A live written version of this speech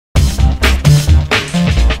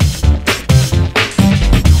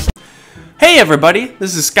Hey everybody,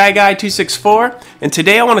 this is SkyGuy264, and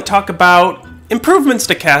today I want to talk about improvements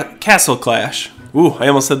to Castle Clash. Ooh, I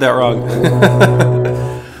almost said that wrong.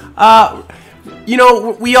 You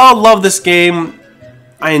know, we all love this game.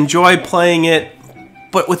 I enjoy playing it,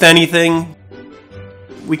 but with anything,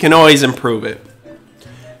 we can always improve it.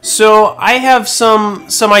 So I have some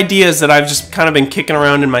ideas that I've just kind of been kicking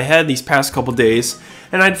around in my head these past couple days,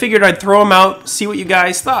 and I figured I'd throw them out, see what you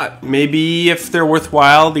guys thought. Maybe if they're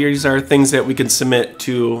worthwhile, these are things that we can submit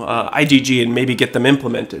to IGG and maybe get them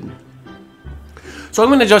implemented. So I'm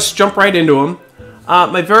going to just jump right into them.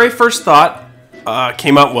 My very first thought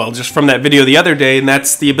came out, well, just from that video the other day, and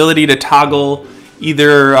that's the ability to toggle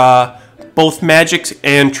either both magics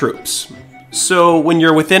and troops. So when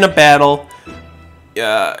you're within a battle,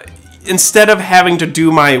 instead of having to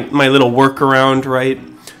do my little workaround, right,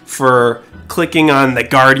 for clicking on the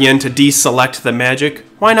Guardian to deselect the magic,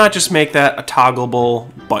 why not just make that a toggleable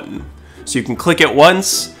button? So you can click it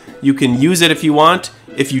once, you can use it if you want.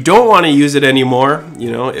 If you don't want to use it anymore,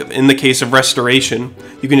 you know, in the case of restoration,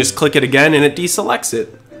 you can just click it again and it deselects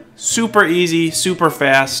it. Super easy, super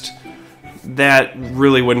fast. That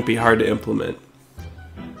really wouldn't be hard to implement.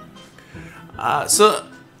 So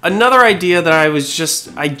another idea that I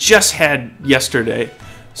just had yesterday.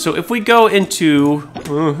 So if we go into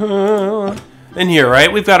in here,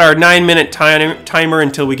 right, we've got our 9-minute timer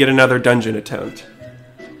until we get another dungeon attempt.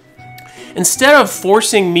 Instead of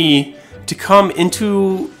forcing me to come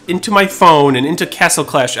into my phone and into Castle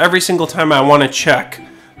Clash every single time I want to check,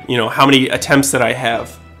 you know, how many attempts that I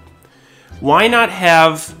have, why not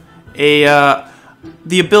have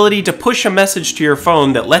the ability to push a message to your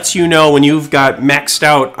phone that lets you know when you've got maxed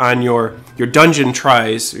out on your dungeon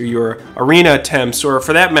tries or your arena attempts, or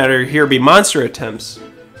for that matter, here be monster attempts.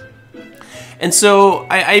 And so,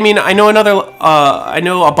 I mean, I know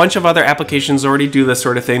a bunch of other applications already do this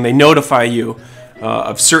sort of thing. They notify you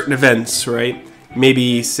of certain events, right?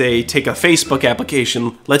 Maybe, say, take a Facebook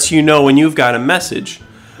application, lets you know when you've got a message.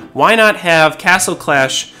 Why not have Castle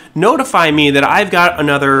Clash notify me that I've got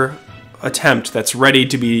another attempt that's ready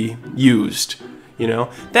to be used? You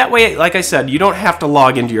know, that way, like I said, you don't have to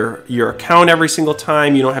log into your account every single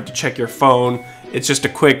time. You don't have to check your phone. It's just a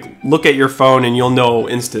quick look at your phone and you'll know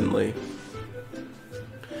instantly.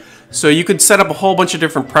 So you could set up a whole bunch of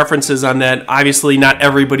different preferences on that. Obviously, not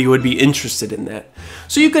everybody would be interested in that.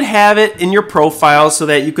 So you could have it in your profile so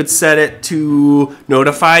that you could set it to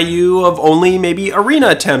notify you of only maybe arena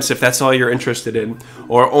attempts if that's all you're interested in,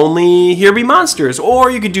 or only here be monsters,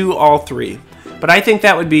 or you could do all three. But I think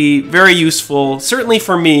that would be very useful, certainly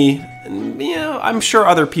for me, and you know, I'm sure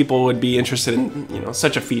other people would be interested in, you know,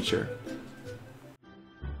 such a feature.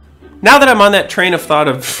 Now that I'm on that train of thought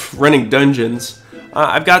of running dungeons,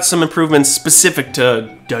 I've got some improvements specific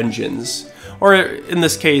to dungeons. Or in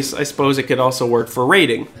this case, I suppose it could also work for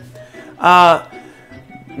raiding.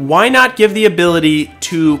 Why not give the ability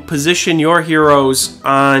to position your heroes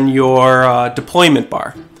on your deployment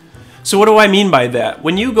bar? So what do I mean by that?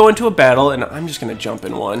 When you go into a battle, and I'm just going to jump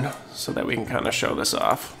in one so that we can kind of show this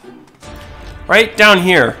off. Right down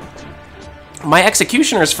here, my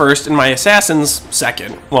executioners first and my assassins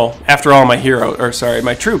second. Well, after all,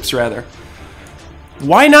 my troops rather.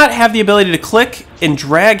 Why not have the ability to click and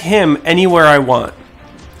drag him anywhere I want?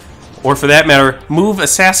 Or for that matter, move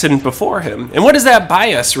assassin before him. And what does that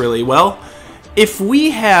buy us, really? Well, if we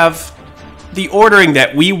have the ordering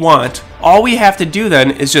that we want, all we have to do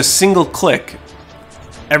then is just single click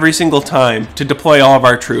every single time to deploy all of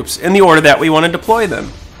our troops in the order that we want to deploy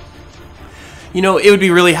them. You know, it would be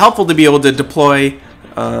really helpful to be able to deploy,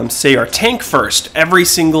 say, our tank first every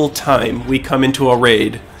single time we come into a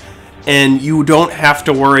raid. And you don't have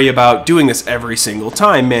to worry about doing this every single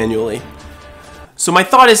time manually. So my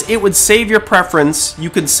thought is it would save your preference. You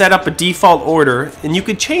could set up a default order and you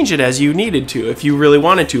could change it as you needed to if you really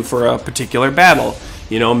wanted to for a particular battle.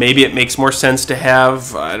 You know, maybe it makes more sense to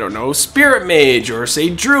have, I don't know, Spirit Mage or say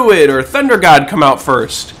Druid or Thunder God come out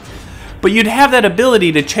first. But you'd have that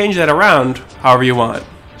ability to change that around however you want.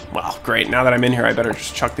 Well, great. Now that I'm in here, I better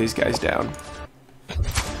just chuck these guys down.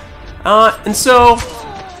 And so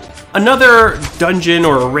another dungeon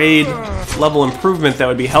or a raid level improvement that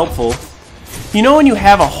would be helpful. You know when you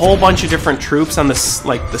have a whole bunch of different troops on this,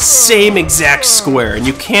 like the same exact square, and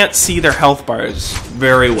you can't see their health bars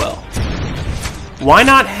very well? Why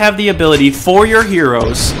not have the ability for your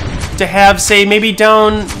heroes to have, say, maybe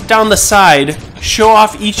down the side, show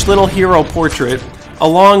off each little hero portrait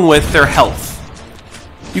along with their health?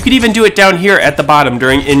 You could even do it down here at the bottom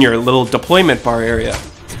in your little deployment bar area.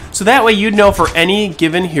 So that way you'd know for any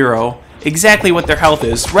given hero exactly what their health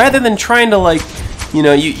is, rather than trying to, like, you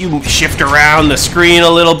know, you shift around the screen a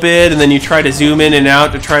little bit, and then you try to zoom in and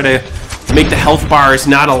out to try to make the health bars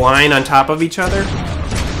not align on top of each other.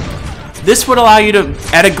 This would allow you to,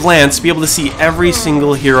 at a glance, be able to see every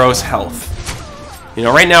single hero's health. You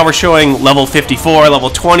know, right now we're showing level 54, level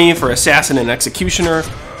 20 for Assassin and Executioner.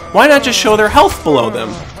 Why not just show their health below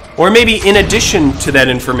them? Or maybe in addition to that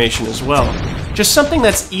information as well. Just something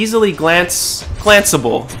that's easily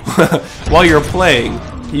glanceable while you're playing.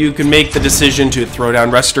 You can make the decision to throw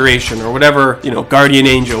down Restoration or whatever, you know, Guardian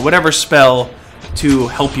Angel, whatever spell to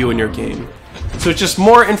help you in your game. So it's just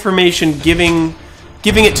more information giving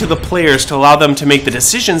it to the players to allow them to make the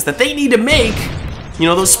decisions that they need to make, you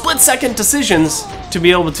know, those split-second decisions to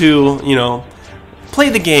be able to, you know, play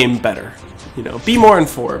the game better, you know, be more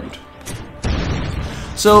informed.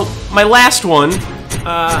 So my last one,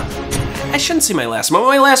 I shouldn't say my last one, but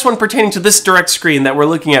my last one pertaining to this direct screen that we're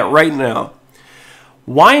looking at right now.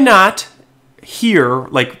 Why not here,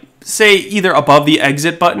 like, say either above the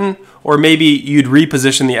exit button, or maybe you'd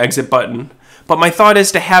reposition the exit button. But my thought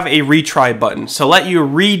is to have a retry button, so let you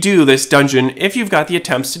redo this dungeon if you've got the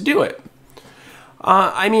attempts to do it.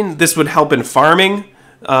 I mean, this would help in farming.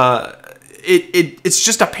 It's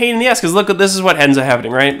just a pain in the ass, because look, this is what ends up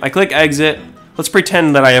happening, right? I click exit. Let's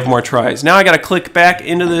pretend that I have more tries. Now I gotta click back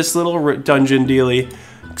into this little dungeon dealy,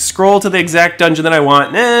 scroll to the exact dungeon that I want,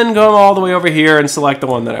 and then go all the way over here and select the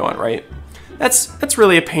one that I want, right? That's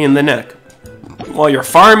really a pain in the neck. While you're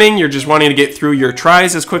farming, you're just wanting to get through your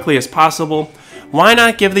tries as quickly as possible. Why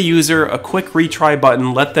not give the user a quick retry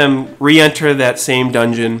button, let them re-enter that same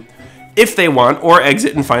dungeon if they want, or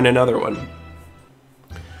exit and find another one?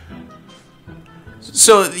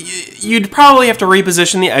 So you'd probably have to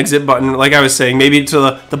reposition the exit button, like I was saying, maybe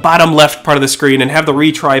to the bottom left part of the screen and have the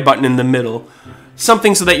retry button in the middle.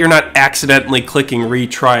 Something so that you're not accidentally clicking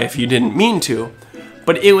retry if you didn't mean to.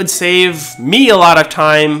 But it would save me a lot of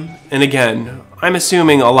time, and again, I'm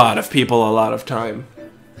assuming a lot of people a lot of time.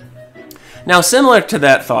 Now, similar to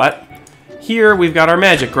that thought, here we've got our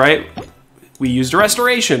magic, right? We used a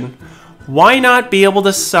restoration. Why not be able to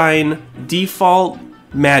assign default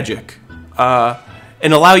magic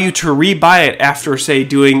and allow you to rebuy it after, say,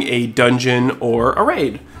 doing a dungeon or a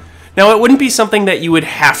raid? Now, it wouldn't be something that you would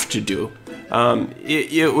have to do.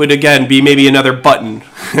 It would, again, be maybe another button.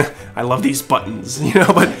 I love these buttons, you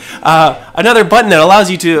know, but another button that allows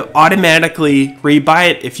you to automatically rebuy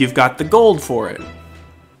it if you've got the gold for it.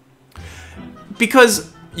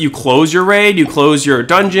 Because you close your raid, you close your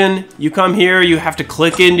dungeon, you come here, you have to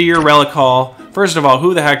click into your relic hall. First of all,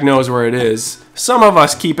 who the heck knows where it is? Some of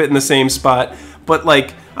us keep it in the same spot, but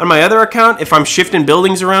like on my other account, if I'm shifting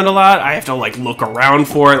buildings around a lot, I have to like look around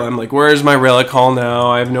for it. I'm like, where's my relic hall now?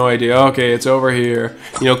 I have no idea. Okay, it's over here.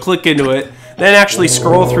 You know, click into it. Then actually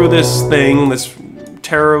scroll through this thing, this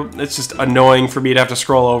terror. It's just annoying for me to have to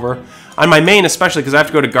scroll over. On my main especially, because I have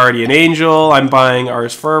to go to Guardian Angel, I'm buying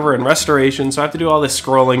Ars Fervor and Restoration, so I have to do all this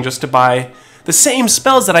scrolling just to buy the same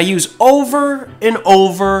spells that I use over and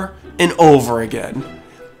over and over again.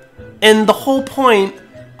 And the whole point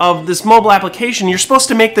of this mobile application, you're supposed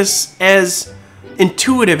to make this as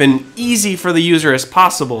intuitive and easy for the user as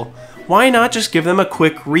possible. Why not just give them a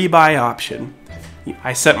quick rebuy option?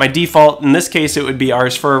 I set my default, in this case it would be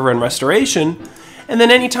Ars Fervor and Restoration, and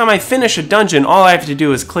then anytime I finish a dungeon, all I have to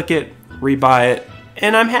do is click it, rebuy it,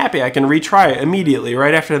 and I'm happy. I can retry it immediately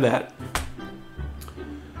right after that.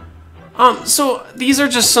 So these are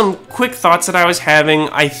just some quick thoughts that I was having.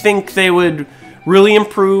 I think they would really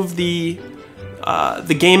improve the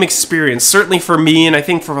game experience, certainly for me, and I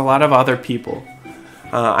think for a lot of other people.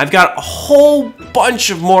 I've got a whole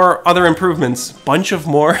bunch of more other improvements.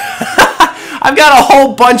 I've got a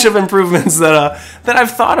whole bunch of improvements that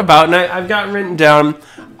I've thought about and I've got written down.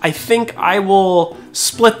 I think I will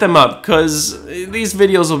split them up because these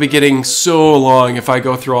videos will be getting so long if I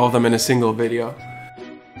go through all of them in a single video.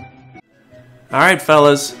 Alright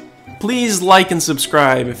fellas, please like and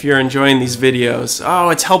subscribe if you're enjoying these videos. Oh,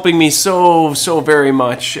 it's helping me so very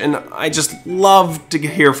much, and I just love to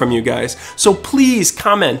hear from you guys. So please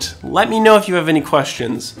comment. Let me know if you have any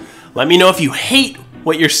questions. Let me know if you hate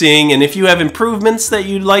what you're seeing, and if you have improvements that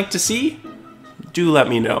you'd like to see, do let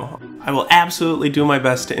me know. I will absolutely do my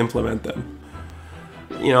best to implement them.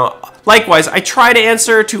 You know, likewise, I try to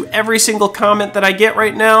answer to every single comment that I get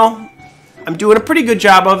right now. I'm doing a pretty good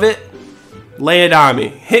job of it. Lay it on me.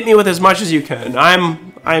 Hit me with as much as you can.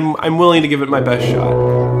 I'm willing to give it my best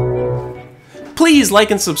shot. Please like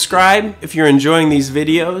and subscribe if you're enjoying these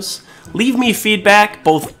videos. Leave me feedback,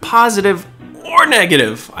 both positive or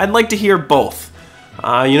negative. I'd like to hear both.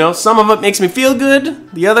 You know, some of it makes me feel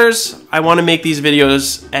good. The others, I want to make these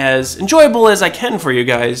videos as enjoyable as I can for you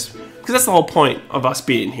guys. Because Because that's the whole point of us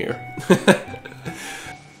being here.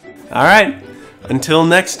 Alright, until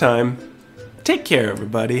next time, take care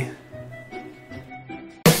everybody.